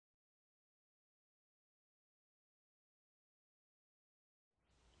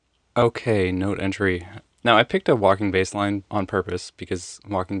Okay, note entry. Now I picked a walking bass line on purpose because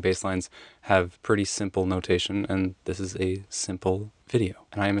walking bass lines have pretty simple notation, and this is a simple video,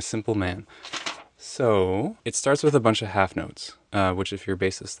 and I am a simple man. So it starts with a bunch of half notes, which if you're a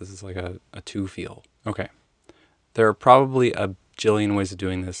bassist, this is like a two feel. Okay. There are probably a jillion ways of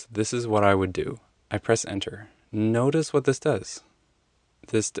doing this. This is what I would do. I press enter. Notice what this does.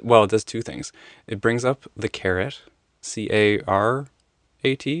 Well, it does two things. It brings up the caret, Carrat.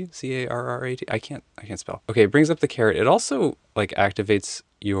 I can't spell. Okay, it brings up the caret. It also like activates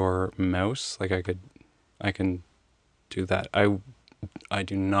your mouse. Like I can do that. I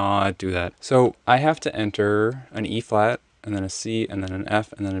do not do that. So I have to enter an E flat and then a C and then an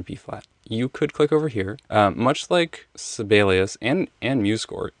F and then a B flat. You could click over here. Much like Sibelius and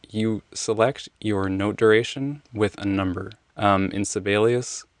MuseScore, you select your note duration with a number. In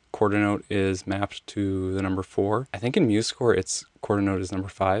Sibelius, quarter note is mapped to the number 4. I think in MuseScore, its quarter note is number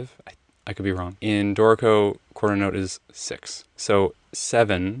 5. I could be wrong. In Dorico, quarter note is 6. So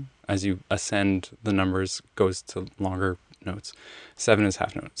 7, as you ascend the numbers, goes to longer notes. 7 is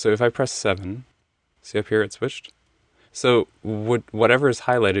half note. So if I press 7, see up here it switched? So whatever is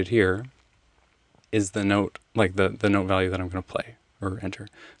highlighted here is the note, like the note value that I'm going to play or enter.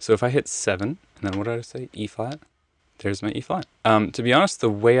 So if I hit 7, and then what did I say? E flat? There's my E flat. To be honest, the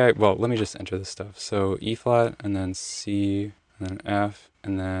way well, let me just enter this stuff. So E flat, and then C, and then F,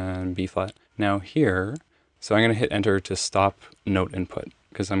 and then B flat. Now here, so I'm going to hit enter to stop note input,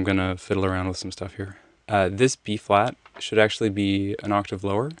 because I'm going to fiddle around with some stuff here. This B flat should actually be an octave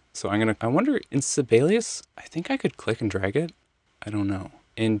lower. So I wonder, in Sibelius, I think I could click and drag it. I don't know.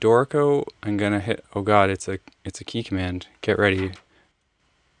 In Dorico, I'm going to hit, oh god, it's a key command. Get ready.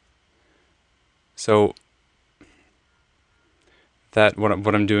 So that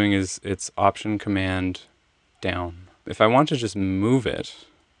what I'm doing is it's option command down. If I want to just move it,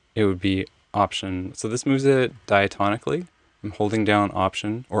 it would be option. So this moves it diatonically. I'm holding down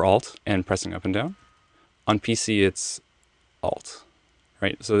option or alt and pressing up and down. On PC, it's alt,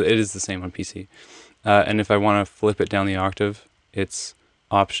 right? So it is the same on PC. And if I want to flip it down the octave, it's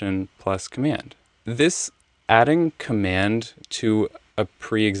option plus command. This adding command to a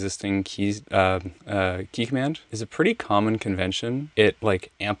pre-existing key command is a pretty common convention. It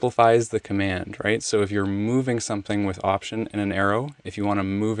like amplifies the command, right? So if you're moving something with option and an arrow, if you want to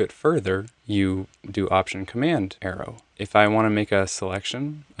move it further, you do option command arrow. If I want to make a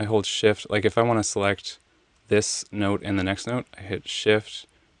selection, I hold shift. Like if I want to select this note and the next note, I hit shift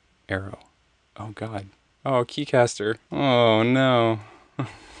arrow. Oh god. Oh, keycaster. Oh no.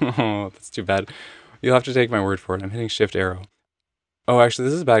 Oh, that's too bad. You'll have to take my word for it. I'm hitting shift arrow. Oh, actually,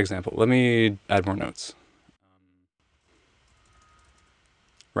 this is a bad example. Let me add more notes.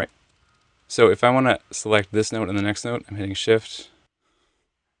 Right. So if I want to select this note and the next note, I'm hitting shift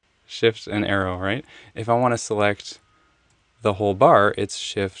and arrow, right? If I want to select the whole bar, it's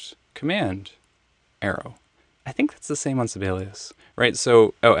shift command arrow. I think that's the same on Sibelius, right?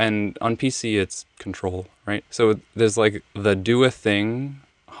 So, oh, and on PC it's control, right? So there's like the do a thing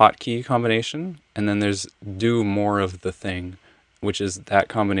hotkey combination, and then there's do more of the thing, which is that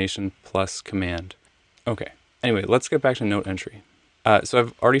combination plus command. Okay. Anyway, let's get back to note entry. So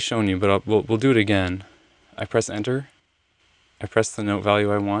I've already shown you, but we'll do it again. I press enter. I press the note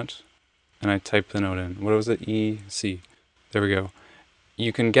value I want, and I type the note in. What was it? E, C. There we go.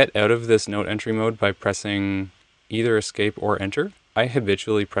 You can get out of this note entry mode by pressing either escape or enter. I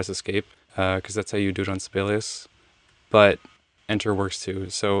habitually press escape because that's how you do it on Sibelius, but enter works too.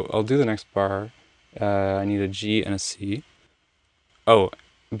 So I'll do the next bar. I need a G and a C. Oh,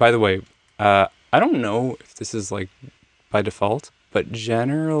 by the way, I don't know if this is like by default, but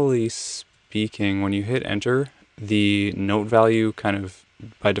generally speaking, when you hit enter, the note value kind of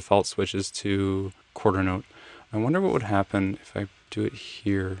by default switches to quarter note. I wonder what would happen if I do it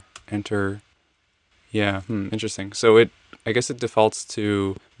here. Enter. Yeah, interesting. So I guess it defaults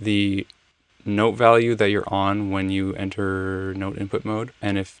to the note value that you're on when you enter note input mode.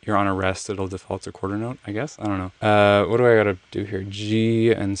 And if you're on a rest, it'll default to quarter note, I guess. I don't know. What do I gotta do here?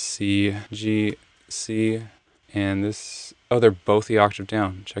 G and C. G, C, and this. Oh, they're both the octave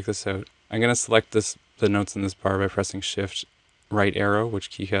down. Check this out. I'm gonna select the notes in this bar by pressing shift right arrow,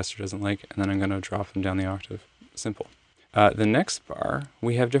 which Keycaster doesn't like, and then I'm gonna drop them down the octave. Simple. The next bar,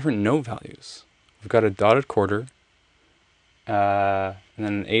 we have different note values. We've got a dotted quarter, and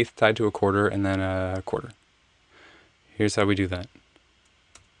then an eighth tied to a quarter, and then a quarter. Here's how we do that.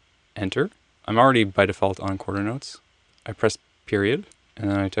 Enter. I'm already by default on quarter notes. I press period,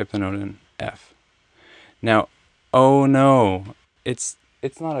 and then I type the note in F. Now, oh no, it's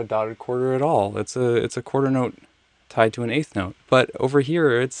not a dotted quarter at all. It's a quarter note tied to an eighth note. But over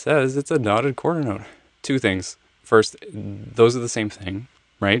here it says it's a dotted quarter note. Two things. First, those are the same thing,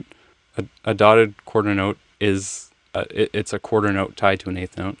 right? A dotted quarter note is, it's a quarter note tied to an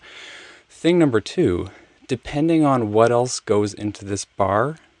eighth note. Thing number two, depending on what else goes into this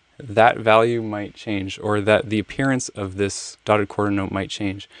bar, that value might change, or that the appearance of this dotted quarter note might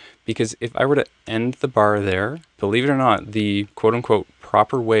change. Because if I were to end the bar there, believe it or not, the quote-unquote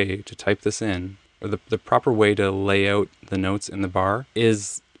proper way to type this in, or the proper way to lay out the notes in the bar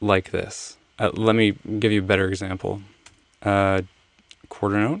is like this. Let me give you a better example. Quarter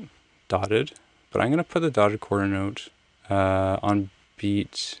note, dotted, but I'm going to put the dotted quarter note on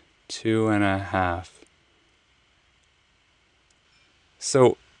beat 2.5.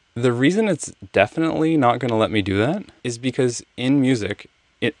 So the reason it's definitely not going to let me do that is because in music,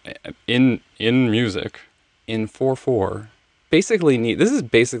 in music, in 4/4, basically this is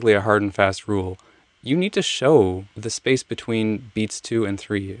basically a hard and fast rule. You need to show the space between beats 2 and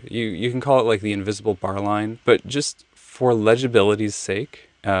 3. You can call it like the invisible bar line, but just for legibility's sake,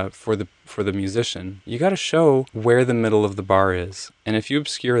 for the musician, you got to show where the middle of the bar is. And if you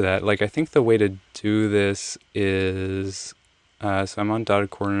obscure that, like I think the way to do this is, so I'm on dotted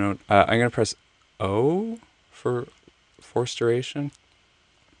quarter note. I'm going to press O for forced duration.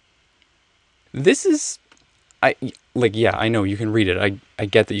 This is, I know you can read it. I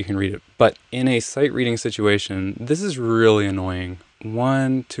get that you can read it. But in a sight reading situation, this is really annoying.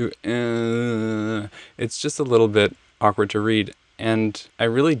 1, 2, it's just a little bit awkward to read. And I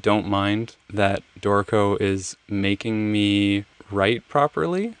really don't mind that Dorico is making me write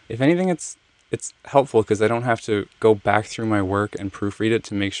properly. If anything, it's helpful because I don't have to go back through my work and proofread it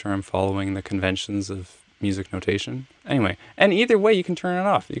to make sure I'm following the conventions of music notation. Anyway, and either way you can turn it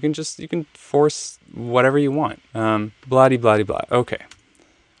off. You can force whatever you want. Blah-de blah-de blah. Okay.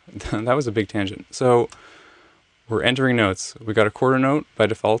 That was a big tangent. So we're entering notes. We got a quarter note by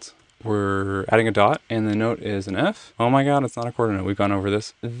default. We're adding a dot, and the note is an F. Oh my god, it's not a quarter note. We've gone over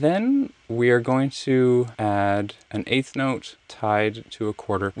this. Then we are going to add an eighth note tied to a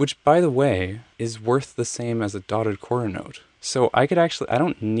quarter, which, by the way, is worth the same as a dotted quarter note. So I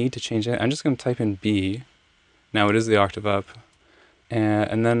don't need to change it. I'm just going to type in B. Now it is the octave up.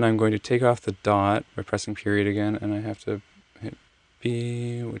 And then I'm going to take off the dot by pressing period again, and I have to hit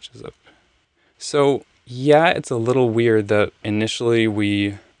B, which is up. So yeah, it's a little weird that initially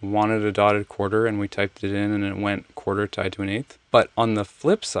we wanted a dotted quarter and we typed it in and it went quarter tied to an eighth. But on the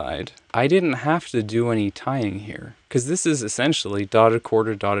flip side, I didn't have to do any tying here because this is essentially dotted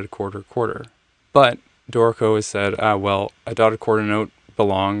quarter, quarter. But Dorico has said, well, a dotted quarter note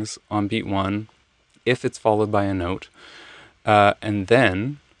belongs on beat 1 if it's followed by a note. And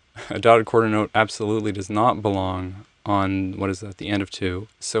then a dotted quarter note absolutely does not belong on, the end of 2.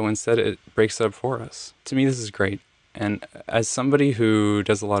 So instead it breaks up for us. To me, this is great. And as somebody who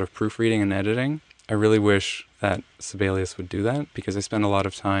does a lot of proofreading and editing, I really wish that Sibelius would do that because I spend a lot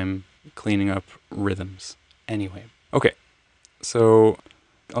of time cleaning up rhythms. Anyway, okay, so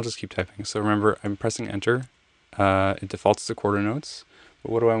I'll just keep typing. So remember, I'm pressing enter. It defaults to quarter notes.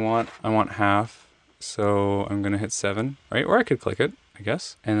 But what do I want? I want half. So I'm going to hit 7, right? Or I could click it, I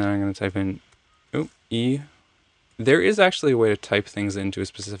guess. And then I'm going to type in E. There is actually a way to type things into a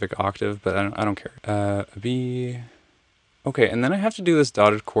specific octave, but I don't care. B. Okay, and then I have to do this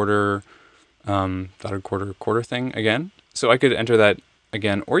dotted quarter thing again. So I could enter that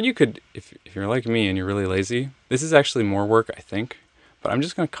again, or you could, if you're like me and you're really lazy, this is actually more work, I think. But I'm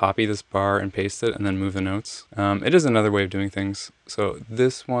just going to copy this bar and paste it and then move the notes. It is another way of doing things. So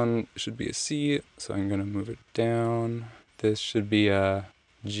this one should be a C, so I'm going to move it down. This should be a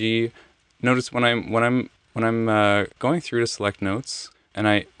G. Notice when I'm going through to select notes,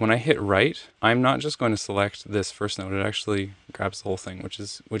 and when I hit right, I'm not just going to select this first note. It actually grabs the whole thing, which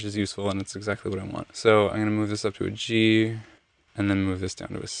is useful, and it's exactly what I want. So I'm going to move this up to a G, and then move this down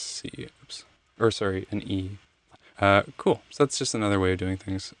to a C. Oops. Or sorry, an E. Cool. So that's just another way of doing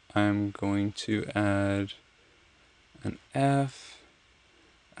things. I'm going to add an F.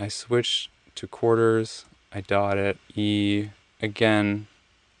 I switch to quarters. I dot it. E. Again,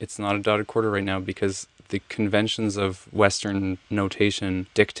 it's not a dotted quarter right now because the conventions of Western notation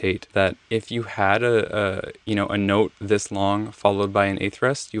dictate that if you had a note this long followed by an eighth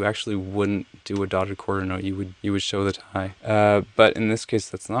rest, you actually wouldn't do a dotted quarter note. You would show the tie. But in this case,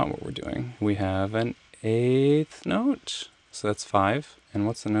 that's not what we're doing. We have an eighth note, so that's 5. And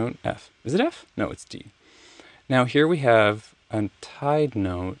what's the note? F. Is it F? No, it's D. Now here we have a tied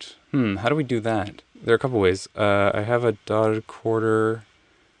note. How do we do that? There are a couple ways. I have a dotted quarter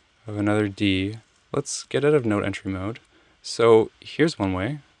of another D. Let's get out of note entry mode. So here's one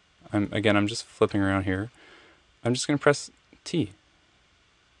way. I'm just flipping around here. I'm just going to press T.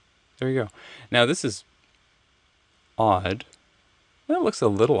 There you go. Now this is odd. That looks a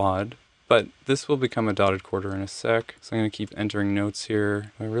little odd, but this will become a dotted quarter in a sec. So I'm going to keep entering notes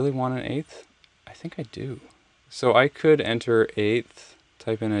here. Do I really want an eighth? I think I do. So I could enter eighth,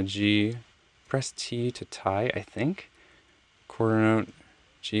 type in a G, press T to tie, I think. Quarter note,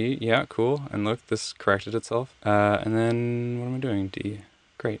 G, yeah, cool. And look, this corrected itself. And then what am I doing? D.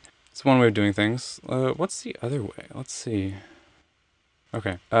 Great. It's one way of doing things. What's the other way? Let's see.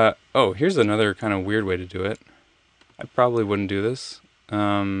 Okay. Oh, here's another kind of weird way to do it. I probably wouldn't do this.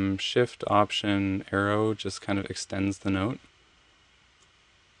 Shift, Option, arrow just kind of extends the note.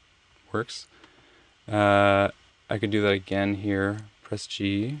 Works. I could do that again here. Press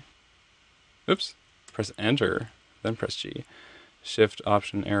G. Oops. Press Enter, then press G. Shift,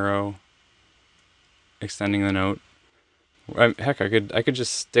 Option, arrow, extending the note. Heck, I could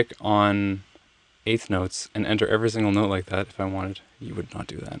just stick on eighth notes and enter every single note like that if I wanted. You would not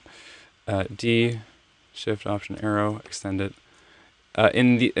do that. D, Shift, Option, arrow, extend it.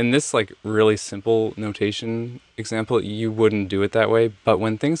 In this like really simple notation example, you wouldn't do it that way, but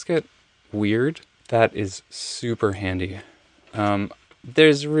when things get weird, that is super handy.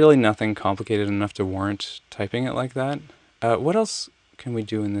 There's really nothing complicated enough to warrant typing it like that. What else can we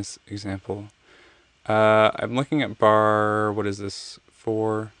do in this example? I'm looking at bar, what is this?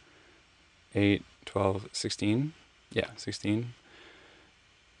 4, 8, 12, 16. Yeah, 16.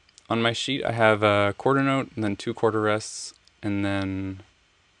 On my sheet, I have a quarter note, and then 2 quarter rests, and then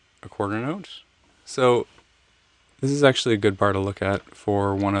a quarter note. So this is actually a good bar to look at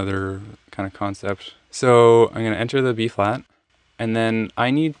for one other kind of concept. So I'm going to enter the B flat, and then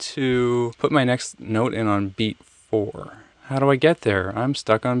I need to put my next note in on beat 4. How do I get there? I'm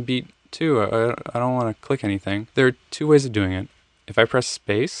stuck on beat 2. I don't want to click anything. There are 2 ways of doing it. If I press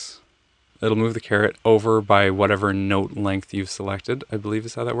space, it'll move the caret over by whatever note length you've selected, I believe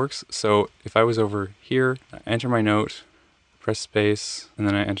is how that works. So if I was over here, I enter my note, press space, and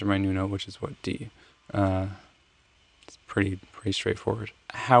then I enter my new note, which is what, D. It's pretty straightforward.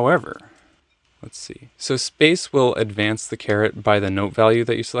 However, let's see. So space will advance the caret by the note value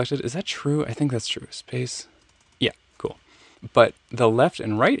that you selected. Is that true? I think that's true. Space. Yeah, cool. But the left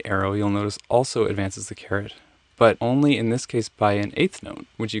and right arrow, you'll notice, also advances the caret, but only in this case by an eighth note,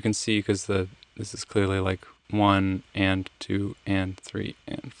 which you can see because this is clearly like 1 and 2 and 3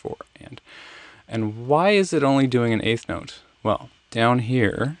 and 4 and why is it only doing an eighth note? Well, down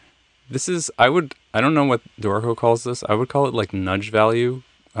here, this is, I don't know what Dorico calls this. I would call it like nudge value,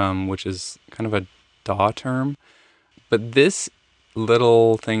 which is kind of a DAW term. But this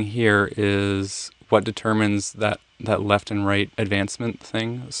little thing here is what determines that left and right advancement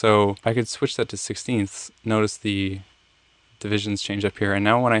thing. So I could switch that to 16ths. Notice the divisions change up here. And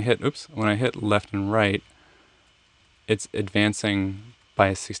now when I hit, when I hit left and right, it's advancing by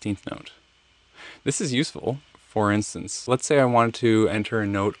a 16th note. This is useful. For instance, let's say I wanted to enter a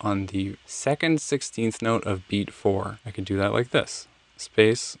note on the second 16th note of beat 4. I could do that like this.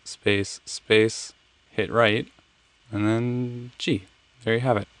 Space, space, space, hit right, and then G. There you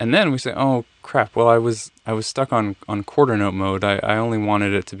have it. And then we say, oh crap, well I was stuck on quarter note mode. I only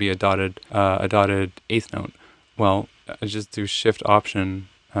wanted it to be a dotted eighth note. Well, I just do Shift Option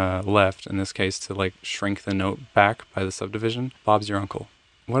left in this case to like shrink the note back by the subdivision. Bob's your uncle.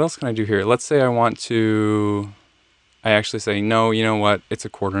 What else can I do here? Let's say I want to, I actually say, no, you know what? It's a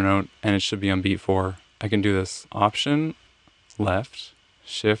quarter note and it should be on beat 4. I can do this Option left,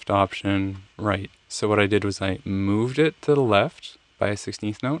 Shift Option right. So what I did was I moved it to the left by a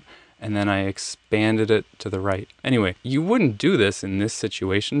 16th note, and then I expanded it to the right. Anyway, you wouldn't do this in this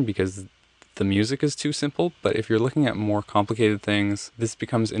situation because the music is too simple, but if you're looking at more complicated things, this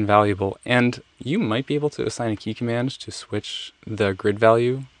becomes invaluable. And you might be able to assign a key command to switch the grid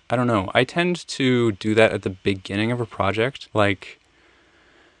value. I don't know. I tend to do that at the beginning of a project. Like,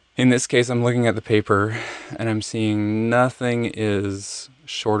 in this case, I'm looking at the paper, and I'm seeing nothing is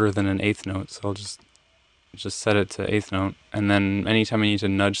shorter than an eighth note, so I'll just set it to eighth note, and then anytime I need to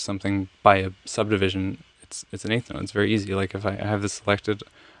nudge something by a subdivision, it's an eighth note. It's very easy. Like if I have this selected,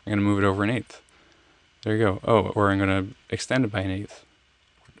 I'm going to move it over an eighth. There you go. Oh, or I'm going to extend it by an eighth,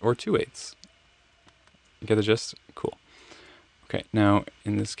 or 2/8. You get the gist? Cool. Okay, now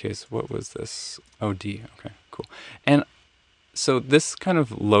in this case, what was this? Oh, D. Okay, cool. And so this kind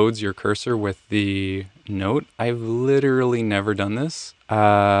of loads your cursor with the note. I've literally never done this.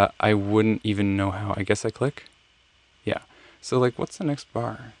 I wouldn't even know how. I guess I click. Yeah. So like, what's the next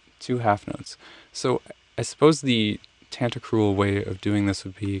bar? 2 half notes. So I suppose the Tantacrul way of doing this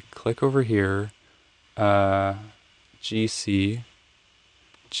would be click over here, G, C,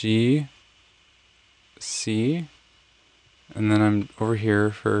 G, C, and then I'm over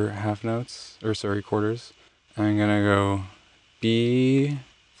here for half notes, or sorry, quarters. I'm gonna go B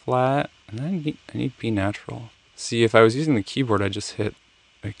flat, and then I need B natural. See, if I was using the keyboard, I just hit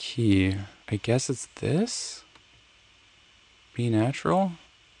a key. I guess it's this? B natural?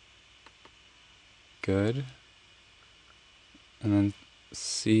 Good. And then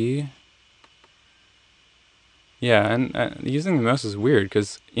C. Yeah, and using the mouse is weird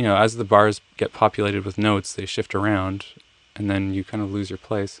because, you know, as the bars get populated with notes, they shift around, and then you kind of lose your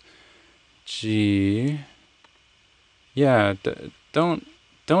place. G. Yeah, don't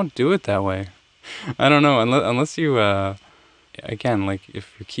do it that way. I don't know, unless you, again, like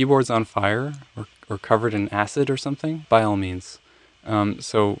if your keyboard's on fire or covered in acid or something, by all means.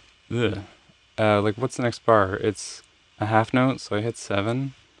 So, like what's the next bar? It's a half note, so I hit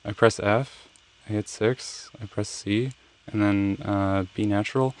 7, I press F, I hit 6, I press C, and then B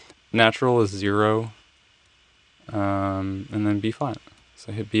natural. Natural is 0, and then B flat.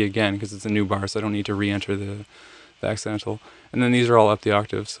 So I hit B again because it's a new bar, so I don't need to re-enter the accidental. And then these are all up the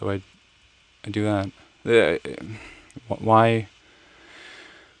octave, so I do that. Why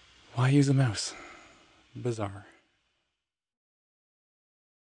use a mouse? Bizarre.